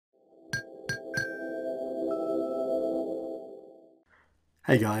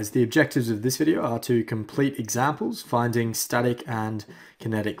Hey guys, the objectives of this video are to complete examples finding static and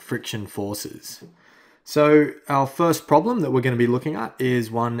kinetic friction forces. So our first problem that we're going to be looking at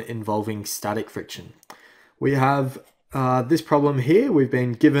is one involving static friction. We have this problem here. We've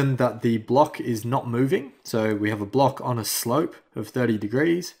been given that the block is not moving. So we have a block on a slope of 30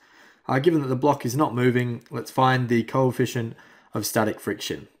 degrees. Given that the block is not moving, let's find the coefficient of static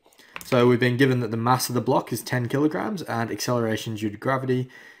friction. So we've been given that the mass of the block is 10 kilograms and acceleration due to gravity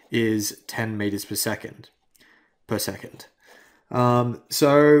is 10 meters per second.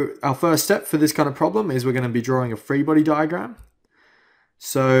 So our first step for this kind of problem is we're going to be drawing a free body diagram.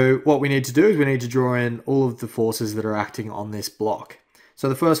 So what we need to do is we need to draw in all of the forces that are acting on this block. So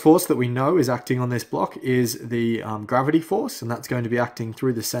the first force that we know is acting on this block is the gravity force, and that's going to be acting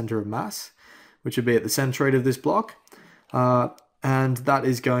through the center of mass, which would be at the centroid of this block. And that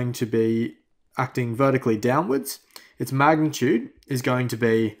is going to be acting vertically downwards. Its magnitude is going to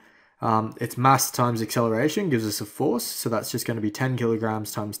be its mass times acceleration gives us a force. So that's just going to be 10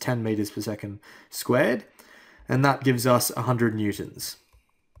 kilograms times 10 meters per second squared. And that gives us 100 newtons.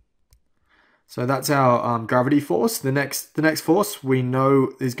 So that's our gravity force. The next force we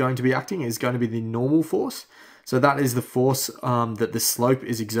know is going to be acting is going to be the normal force. So that is the force that the slope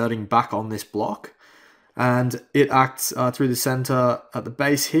is exerting back on this block. And it acts through the center at the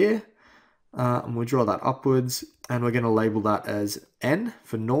base here, and we'll draw that upwards, and we're going to label that as N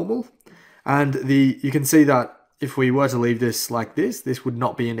for normal. And you can see that if we were to leave this like this would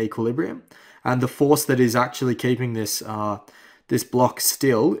not be in equilibrium, and the force that is actually keeping this this block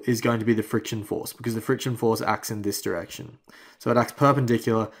still is going to be the friction force, because the friction force acts in this direction. So it acts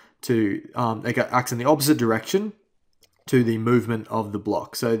perpendicular to, it acts in the opposite direction to the movement of the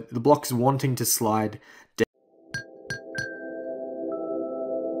block. So the block is wanting to slide